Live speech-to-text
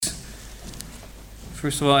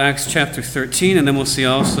First of all, Acts chapter 13, and then we'll see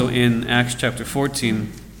also in Acts chapter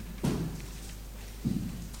 14.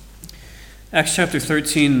 Acts chapter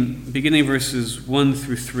 13, beginning verses 1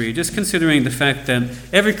 through 3, just considering the fact that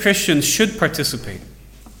every Christian should participate.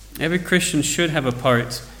 Every Christian should have a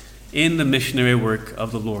part in the missionary work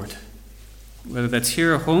of the Lord, whether that's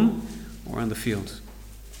here at home or on the field.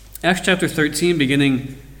 Acts chapter 13,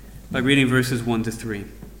 beginning by reading verses 1 to 3.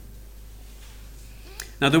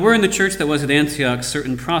 Now there were in the church that was at Antioch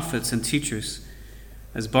certain prophets and teachers,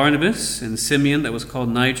 as Barnabas and Simeon that was called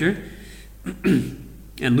Niger, and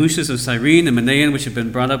Lucius of Cyrene and Manaen, which had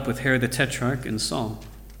been brought up with Herod the Tetrarch, and Saul.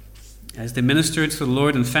 As they ministered to the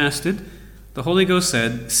Lord and fasted, the Holy Ghost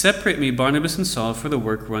said, "Separate me Barnabas and Saul for the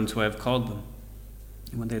work whereunto I have called them."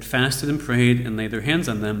 And when they had fasted and prayed and laid their hands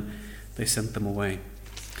on them, they sent them away.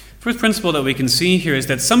 First principle that we can see here is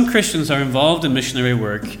that some Christians are involved in missionary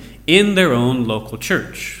work in their own local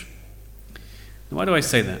church. Now, why do I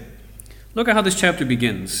say that? Look at how this chapter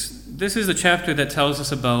begins. This is the chapter that tells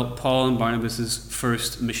us about Paul and Barnabas'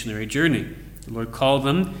 first missionary journey. The Lord called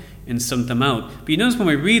them and sent them out. But you notice when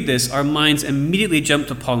we read this, our minds immediately jump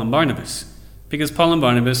to Paul and Barnabas, because Paul and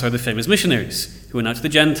Barnabas are the famous missionaries who went out to the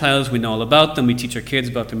Gentiles. We know all about them. We teach our kids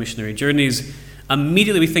about their missionary journeys.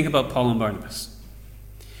 Immediately we think about Paul and Barnabas.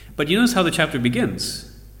 But you notice how the chapter begins.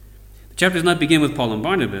 The chapter does not begin with Paul and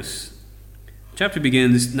Barnabas. The chapter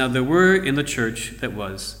begins, now there were in the church that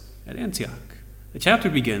was at Antioch. The chapter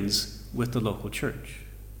begins with the local church.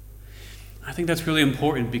 I think that's really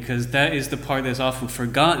important because that is the part that's often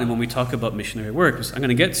forgotten when we talk about missionary work. I'm going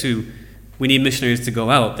to get to, we need missionaries to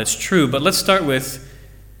go out. That's true. But let's start with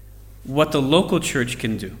what the local church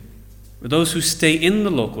can do. For those who stay in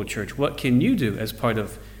the local church, what can you do as part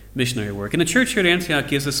of missionary work? And the church here at Antioch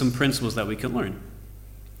gives us some principles that we can learn.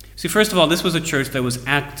 See, first of all, this was a church that was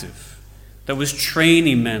active, that was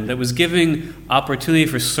training men, that was giving opportunity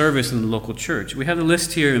for service in the local church. We have the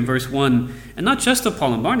list here in verse 1, and not just of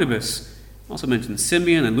Paul and Barnabas. Also mentioned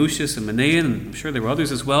Simeon and Lucius and Manaen, and I'm sure there were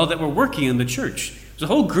others as well that were working in the church. There's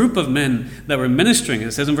a whole group of men that were ministering.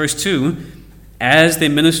 It says in verse 2, as they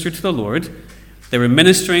ministered to the Lord, they were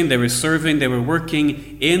ministering, they were serving, they were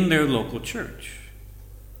working in their local church.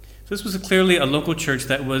 This was clearly a local church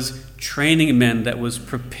that was training men, that was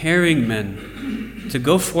preparing men to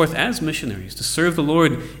go forth as missionaries, to serve the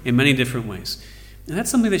Lord in many different ways. And that's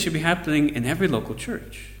something that should be happening in every local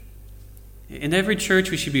church. In every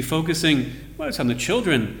church, we should be focusing, whether it's on the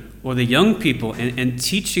children or the young people, and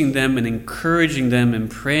teaching them and encouraging them and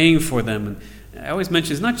praying for them. And I always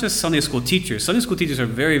mention it's not just Sunday school teachers. Sunday school teachers are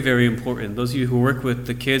very, very important. Those of you who work with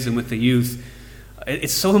the kids and with the youth,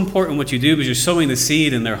 it's so important what you do because you're sowing the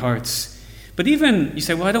seed in their hearts. But even, you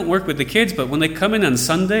say, well, I don't work with the kids, but when they come in on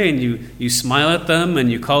Sunday and you smile at them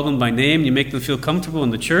and you call them by name, you make them feel comfortable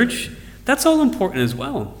in the church, that's all important as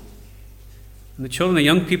well. And the children, the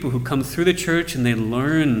young people who come through the church and they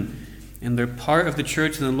learn and they're part of the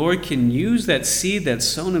church, and the Lord can use that seed that's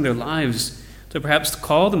sown in their lives to perhaps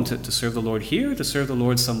call them to serve the Lord here, to serve the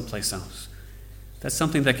Lord someplace else. That's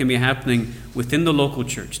something that can be happening within the local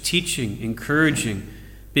church, teaching, encouraging,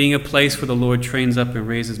 being a place where the Lord trains up and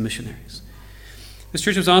raises missionaries. This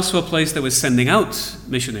church was also a place that was sending out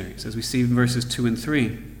missionaries, as we see in verses 2 and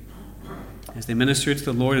 3. As they ministered to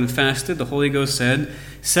the Lord and fasted, the Holy Ghost said,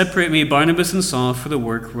 "Separate me Barnabas and Saul for the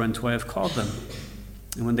work whereunto I have called them."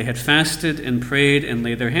 And when they had fasted and prayed and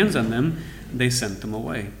laid their hands on them, they sent them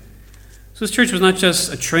away. So this church was not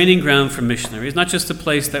just a training ground for missionaries, not just a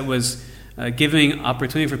place that was giving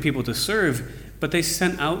opportunity for people to serve, but they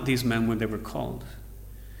sent out these men when they were called.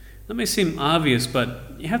 That may seem obvious,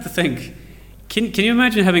 but you have to think, can you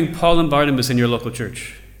imagine having Paul and Barnabas in your local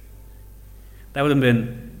church? That would have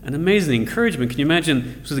been an amazing encouragement. Can you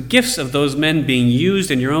imagine, so the gifts of those men being used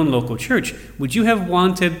in your own local church? Would you have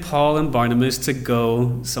wanted Paul and Barnabas to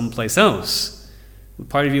go someplace else?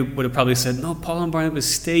 Part of you would have probably said, no, Paul and Barnabas,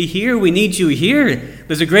 stay here. We need you here.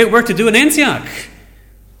 There's a great work to do in Antioch.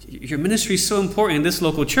 Your ministry is so important in this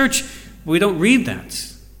local church, but we don't read that.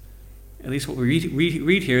 At least what we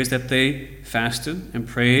read here is that they fasted and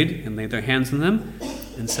prayed and laid their hands on them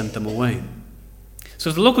and sent them away. So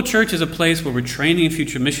if the local church is a place where we're training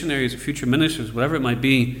future missionaries or future ministers, whatever it might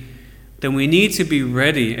be, then we need to be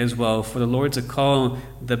ready as well for the Lord to call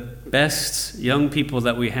the best young people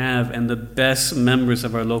that we have and the best members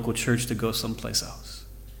of our local church to go someplace else.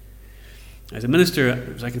 As a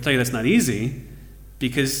minister, I can tell you that's not easy,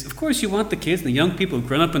 because, of course, you want the kids and the young people who've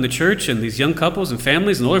grown up in the church and these young couples and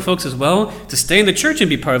families and older folks as well to stay in the church and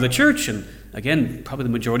be part of the church. And, again, probably the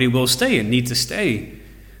majority will stay and need to stay.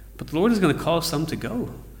 But the Lord is going to call some to go.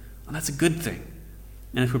 And that's a good thing.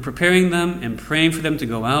 And if we're preparing them and praying for them to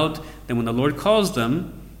go out, then when the Lord calls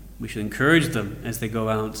them, we should encourage them as they go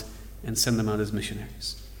out and send them out as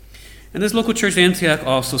missionaries. And this local church at Antioch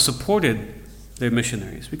also supported their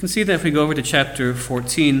missionaries. We can see that if we go over to chapter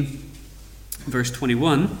 14, verse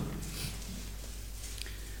 21.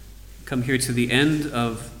 Come here to the end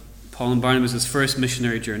of Paul and Barnabas' first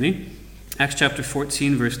missionary journey. Acts chapter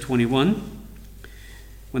 14, verse 21.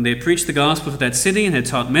 When they had preached the gospel to that city and had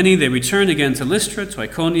taught many, they returned again to Lystra, to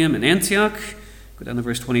Iconium, and Antioch. Go down to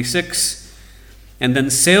verse 26. And then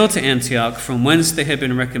sailed to Antioch, from whence they had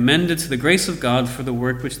been recommended to the grace of God for the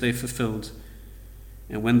work which they fulfilled.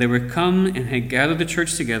 And when they were come and had gathered the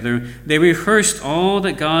church together, they rehearsed all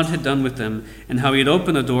that God had done with them, and how he had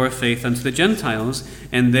opened the door of faith unto the Gentiles,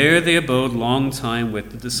 and there they abode long time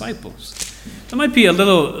with the disciples. That might be a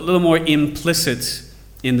little more implicit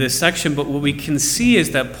in this section, but what we can see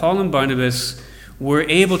is that Paul and Barnabas were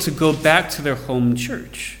able to go back to their home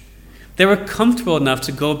church. They were comfortable enough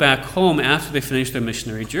to go back home after they finished their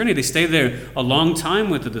missionary journey. They stayed there a long time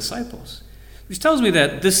with the disciples, which tells me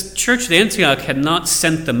that this church at Antioch had not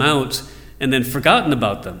sent them out and then forgotten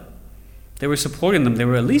about them. They were supporting them. They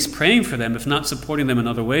were at least praying for them, if not supporting them in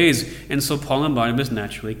other ways. And so Paul and Barnabas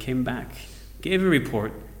naturally came back, gave a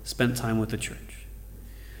report, spent time with the church.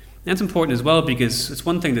 That's important as well, because it's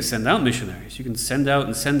one thing to send out missionaries. You can send out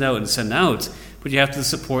and send out and send out, but you have to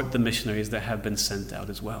support the missionaries that have been sent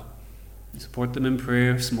out as well. You support them in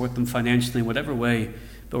prayer, support them financially, in whatever way,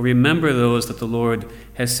 but remember those that the Lord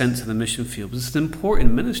has sent to the mission field. It's an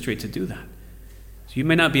important ministry to do that. So you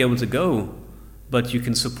may not be able to go, but you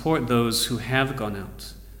can support those who have gone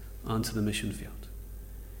out onto the mission field.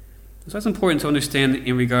 So that's important to understand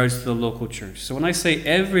in regards to the local church. So when I say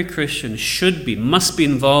every Christian must be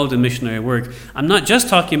involved in missionary work, I'm not just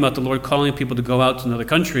talking about the Lord calling people to go out to another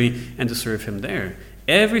country and to serve him there.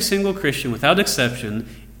 Every single Christian, without exception,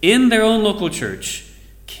 in their own local church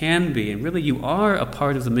can be, and really you are a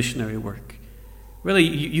part of the missionary work. Really,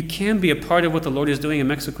 you can be a part of what the Lord is doing in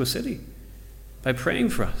Mexico City by praying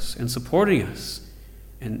for us and supporting us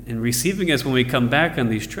and receiving us when we come back on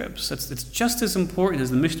these trips. It's just as important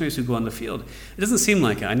as the missionaries who go on the field. It doesn't seem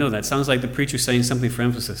like it. I know that. It sounds like the preacher saying something for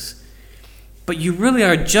emphasis. But you really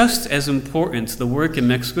are just as important to the work in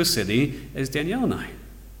Mexico City as Danielle and I.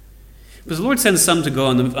 Because the Lord sends some to go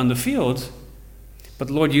on the field, but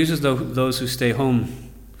the Lord uses those who stay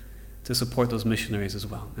home to support those missionaries as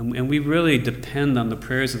well. And we really depend on the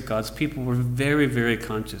prayers of God's people. We're very, very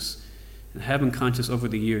conscious, and have been conscious over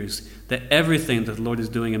the years, that everything that the Lord is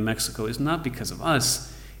doing in Mexico is not because of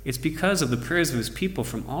us. It's because of the prayers of his people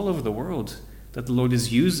from all over the world that the Lord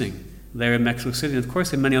is using there in Mexico City, and of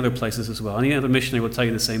course in many other places as well. Any other missionary will tell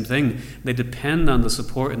you the same thing. They depend on the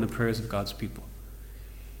support and the prayers of God's people.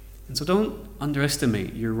 And so don't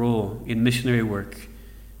underestimate your role in missionary work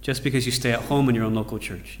just because you stay at home in your own local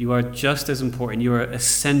church. You are just as important. You are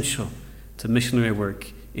essential to missionary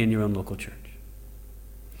work in your own local church.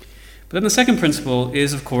 But then the second principle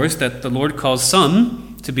is, of course, that the Lord calls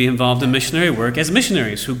some to be involved in missionary work as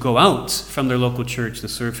missionaries who go out from their local church to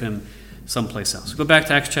serve him someplace else. Go back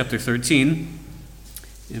to Acts chapter 13,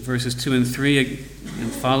 in verses 2 and 3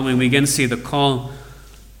 and following, we again see the call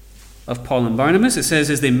of Paul and Barnabas. It says,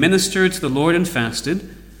 as they ministered to the Lord and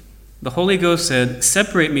fasted, the Holy Ghost said,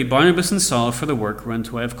 separate me, Barnabas and Saul, for the work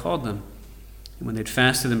whereunto I have called them. And when they had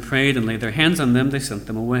fasted and prayed and laid their hands on them, they sent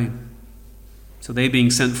them away. So they, being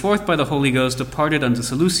sent forth by the Holy Ghost, departed unto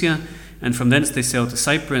Seleucia, and from thence they sailed to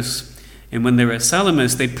Cyprus. And when they were at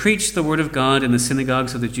Salamis, they preached the word of God in the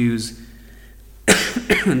synagogues of the Jews,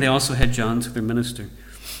 and they also had John to their minister.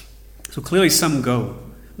 So clearly some go.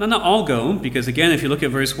 Now, not all go, because again, if you look at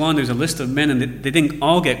verse 1, there's a list of men, and they didn't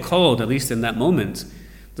all get called, at least in that moment.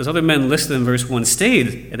 Those other men listed in verse 1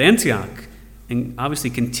 stayed at Antioch, and obviously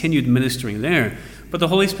continued ministering there. But the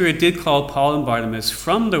Holy Spirit did call Paul and Barnabas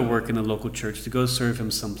from their work in the local church to go serve him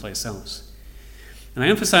someplace else. And I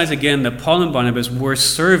emphasize again that Paul and Barnabas were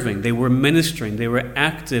serving, they were ministering, they were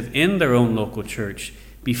active in their own local church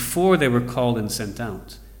before they were called and sent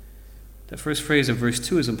out. That first phrase of verse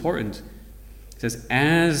 2 is important. It says,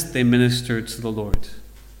 as they ministered to the Lord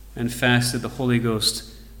and fasted, the Holy Ghost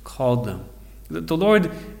called them. The Lord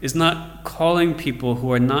is not calling people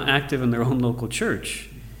who are not active in their own local church.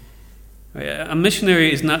 A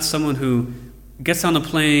missionary is not someone who gets on a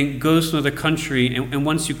plane, goes to another country, and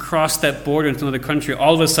once you cross that border into another country,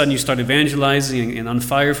 all of a sudden you start evangelizing and on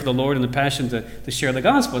fire for the Lord and the passion to share the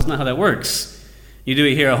gospel. It's not how that works. You do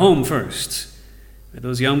it here at home first.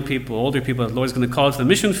 Those young people, older people that the Lord is going to call to the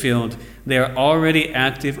mission field, they are already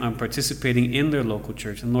active and participating in their local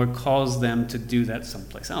church, and the Lord calls them to do that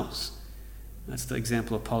someplace else. That's the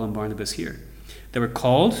example of Paul and Barnabas here. They were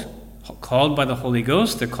called by the Holy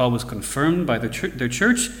Ghost. Their call was confirmed by their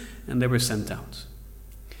church, and they were sent out.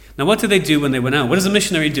 Now, what did they do when they went out? What does a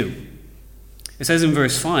missionary do? It says in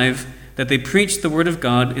verse 5 that they preached the word of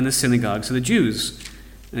God in the synagogues of the Jews.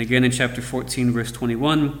 And again in chapter 14, verse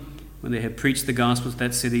 21, when they had preached the gospel to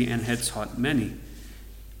that city and had taught many.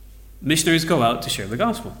 Missionaries go out to share the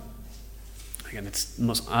gospel. Again, it's the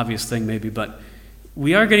most obvious thing maybe, but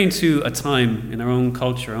we are getting to a time in our own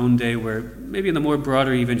culture, our own day, where maybe in the more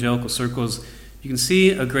broader evangelical circles, you can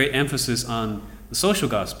see a great emphasis on the social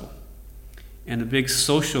gospel and a big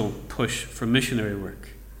social push for missionary work.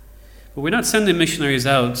 But we're not sending missionaries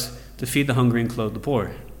out to feed the hungry and clothe the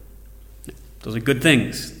poor. Those are good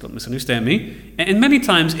things, don't misunderstand me. And many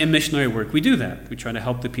times in missionary work, we do that. We try to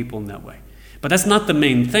help the people in that way. But that's not the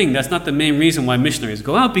main thing. That's not the main reason why missionaries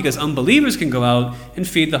go out, because unbelievers can go out and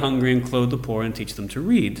feed the hungry and clothe the poor and teach them to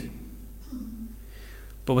read.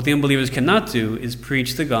 But what the unbelievers cannot do is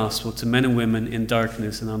preach the gospel to men and women in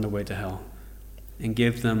darkness and on their way to hell and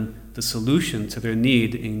give them the solution to their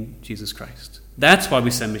need in Jesus Christ. That's why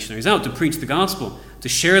we send missionaries out, to preach the gospel, to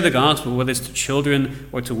share the gospel, whether it's to children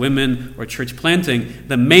or to women or church planting.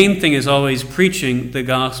 The main thing is always preaching the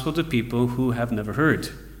gospel to people who have never heard.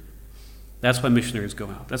 That's why missionaries go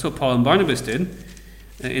out. That's what Paul and Barnabas did.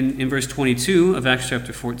 In verse 22 of Acts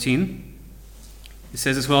chapter 14, it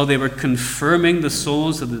says as well, they were confirming the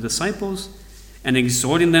souls of the disciples and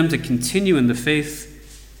exhorting them to continue in the faith,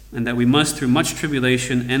 and that we must, through much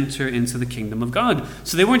tribulation, enter into the kingdom of God.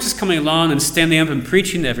 So they weren't just coming along and standing up and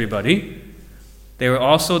preaching to everybody. They were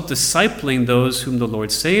also discipling those whom the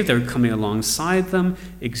Lord saved. They were coming alongside them,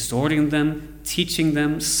 exhorting them, teaching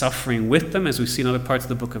them, suffering with them, as we see in other parts of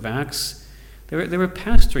the book of Acts. They were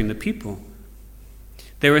pastoring the people.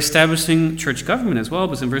 They were establishing church government as well,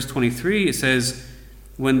 because in verse 23 it says,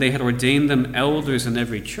 when they had ordained them elders in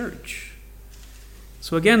every church.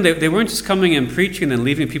 So again, they weren't just coming and preaching and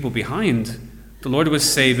leaving people behind. The Lord was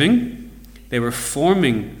saving. They were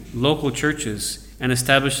forming local churches and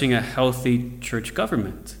establishing a healthy church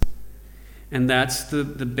government. And that's the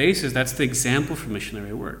basis, that's the example for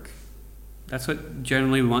missionary work. That's what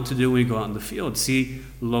generally we want to do when we go out in the field. See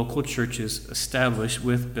local churches established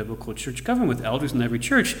with biblical church government, with elders in every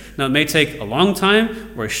church. Now, it may take a long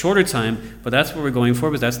time or a shorter time, but that's what we're going for,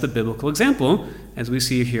 because that's the biblical example, as we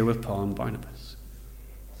see here with Paul and Barnabas.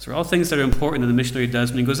 So they're all things that are important that the missionary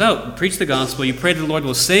does when he goes out. Preach the gospel. You pray that the Lord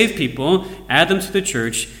will save people, add them to the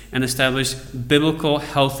church, and establish biblical,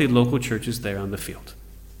 healthy local churches there on the field.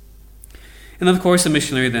 And of course, the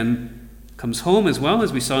missionary then comes home as well,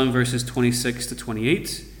 as we saw in verses 26 to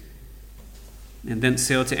 28, and then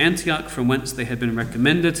sailed to Antioch, from whence they had been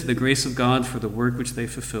recommended to the grace of God for the work which they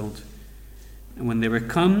fulfilled. And when they were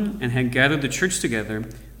come and had gathered the church together,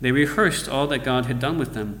 they rehearsed all that God had done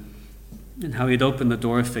with them, and how he had opened the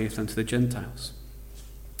door of faith unto the Gentiles.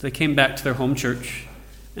 They came back to their home church,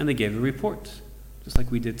 and they gave a report, just like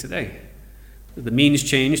we did today. The means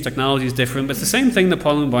changed, technology is different, but it's the same thing that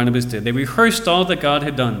Paul and Barnabas did. They rehearsed all that God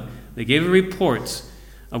had done. They gave a report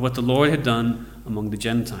of what the Lord had done among the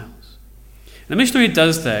Gentiles. And the missionary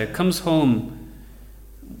does that, comes home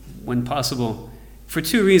when possible, for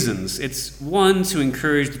two reasons. It's one, to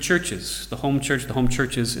encourage the churches, the home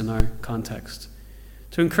churches in our context.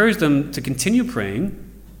 To encourage them to continue praying,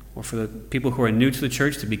 or for the people who are new to the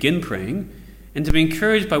church to begin praying, and to be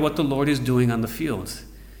encouraged by what the Lord is doing on the field.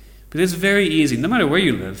 But it's very easy, no matter where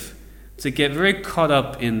you live, to get very caught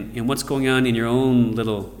up in what's going on in your own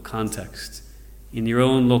little context, in your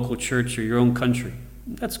own local church or your own country.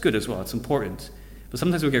 That's good as well, it's important. But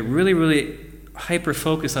sometimes we get really, really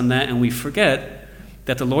hyper-focused on that, and we forget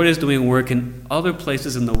that the Lord is doing work in other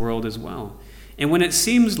places in the world as well. And when it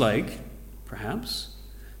seems like, perhaps,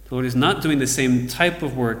 the Lord is not doing the same type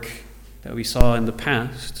of work that we saw in the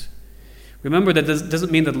past, remember that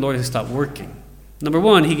doesn't mean that the Lord has stopped working. Number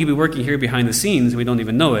one, he could be working here behind the scenes, and we don't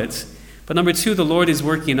even know it. But number two, the Lord is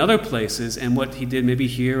working in other places, and what he did maybe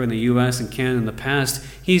here in the U.S. and Canada in the past,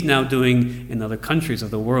 he's now doing in other countries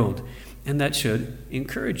of the world. And that should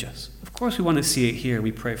encourage us. Of course we want to see it here,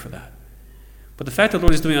 we pray for that. But the fact that the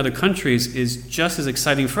Lord is doing in other countries is just as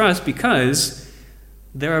exciting for us, because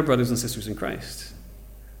they're our brothers and sisters in Christ.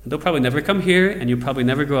 They'll probably never come here, and you'll probably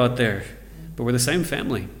never go out there. But we're the same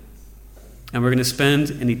family. And we're going to spend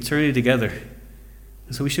an eternity together.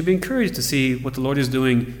 And so we should be encouraged to see what the Lord is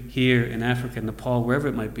doing here in Africa, in Nepal, wherever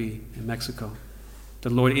it might be, in Mexico. The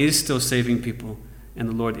Lord is still saving people, and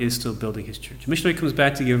the Lord is still building his church. A missionary comes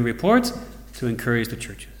back to give a report to encourage the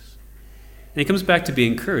churches. And he comes back to be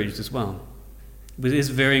encouraged as well. But it is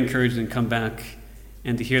very encouraging to come back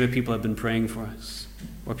and to hear that people have been praying for us.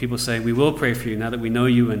 Or people say, we will pray for you now that we know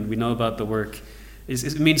you and we know about the work.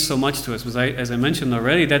 It means so much to us, because as I mentioned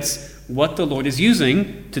already, that's what the Lord is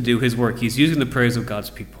using to do his work. He's using the prayers of God's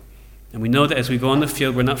people. And we know that as we go on the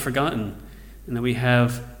field, we're not forgotten, and that we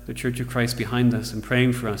have the Church of Christ behind us and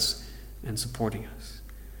praying for us and supporting us.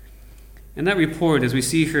 And that report, as we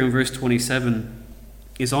see here in verse 27,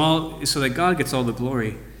 is so that God gets all the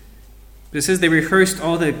glory. But it says they rehearsed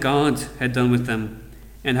all that God had done with them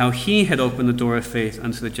and how he had opened the door of faith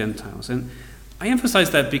unto the Gentiles. And I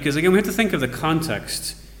emphasize that because, again, we have to think of the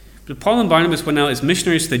context. But Paul and Barnabas went out as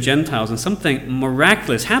missionaries to the Gentiles, and something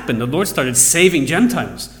miraculous happened. The Lord started saving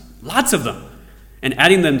Gentiles, lots of them, and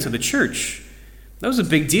adding them to the church. That was a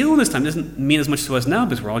big deal this time. It doesn't mean as much to us now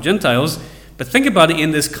because we're all Gentiles. But think about it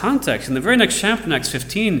in this context. In the very next chapter, in Acts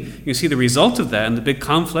 15, you see the result of that and the big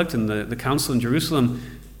conflict and the council in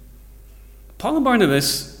Jerusalem. Paul and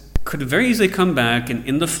Barnabas could very easily come back and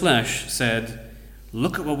in the flesh said,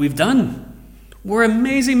 look at what we've done. We're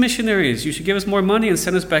amazing missionaries. You should give us more money and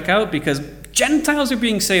send us back out because Gentiles are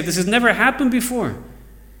being saved. This has never happened before.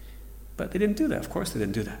 But they didn't do that. Of course they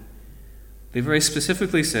didn't do that. They very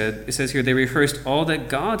specifically said, it says here, they rehearsed all that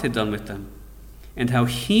God had done with them and how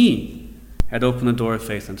he had opened the door of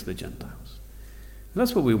faith unto the Gentiles. And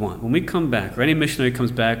that's what we want. When we come back, or any missionary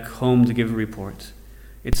comes back home to give a report,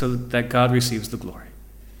 it's so that God receives the glory.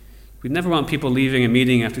 We never want people leaving a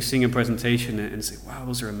meeting after seeing a presentation and say, wow,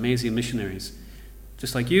 those are amazing missionaries.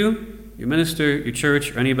 Just like you, your minister, your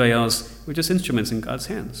church, or anybody else, we're just instruments in God's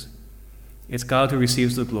hands. It's God who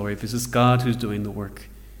receives the glory because it's God who's doing the work.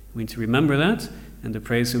 We need to remember that and to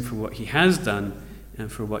praise him for what he has done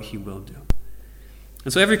and for what he will do.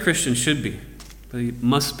 And so every Christian should be, but he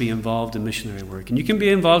must be involved in missionary work. And you can be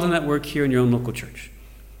involved in that work here in your own local church.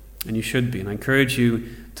 And you should be. And I encourage you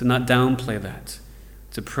to not downplay that.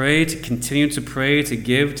 To pray, to continue to pray, to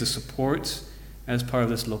give, to support as part of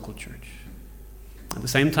this local church. At the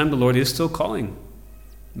same time, the Lord is still calling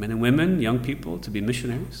men and women, young people, to be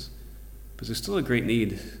missionaries. Because there's still a great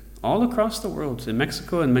need all across the world, in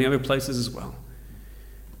Mexico and many other places as well.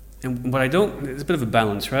 And what it's a bit of a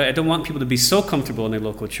balance, right? I don't want people to be so comfortable in their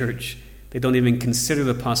local church, they don't even consider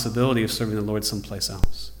the possibility of serving the Lord someplace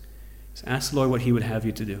else. So ask the Lord what he would have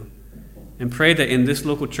you to do. And pray that in this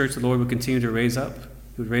local church, the Lord would continue to raise up.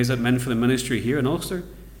 He would raise up men for the ministry here in Ulster,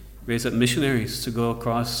 raise up missionaries to go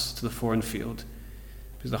across to the foreign field.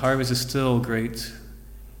 Because the harvest is still great.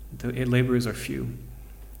 The laborers are few.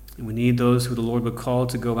 And we need those who the Lord would call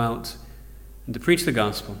to go out and to preach the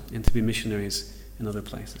gospel and to be missionaries in other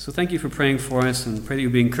places. So thank you for praying for us, and pray that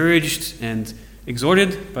you'll be encouraged and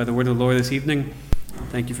exhorted by the word of the Lord this evening.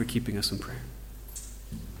 Thank you for keeping us in prayer.